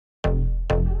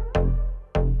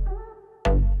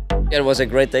It was a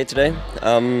great day today.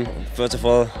 First of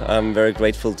all, I'm very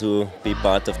grateful to be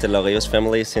part of the Laureus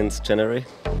family since January.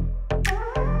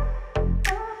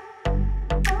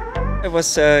 It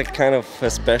was kind of a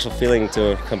special feeling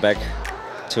to come back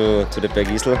to the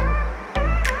Bergisel.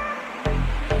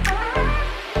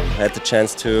 I had the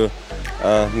chance to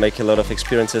make a lot of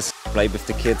experiences, play with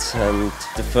the kids, and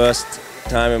the first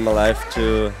time in my life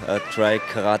to try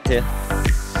karate.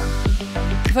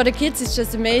 For the kids it's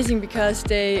just amazing because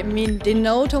they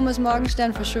know Thomas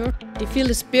Morgenstern for sure. They feel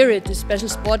the spirit, the special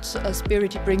sports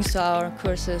spirit he brings to our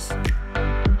courses.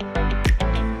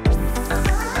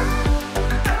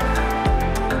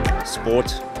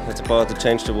 Sport, it's about to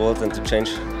change the world and to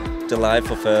change the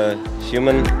life of a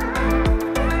human.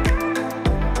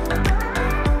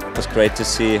 It was great to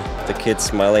see the kids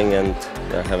smiling and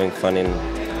having fun in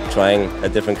trying a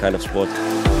different kind of sport.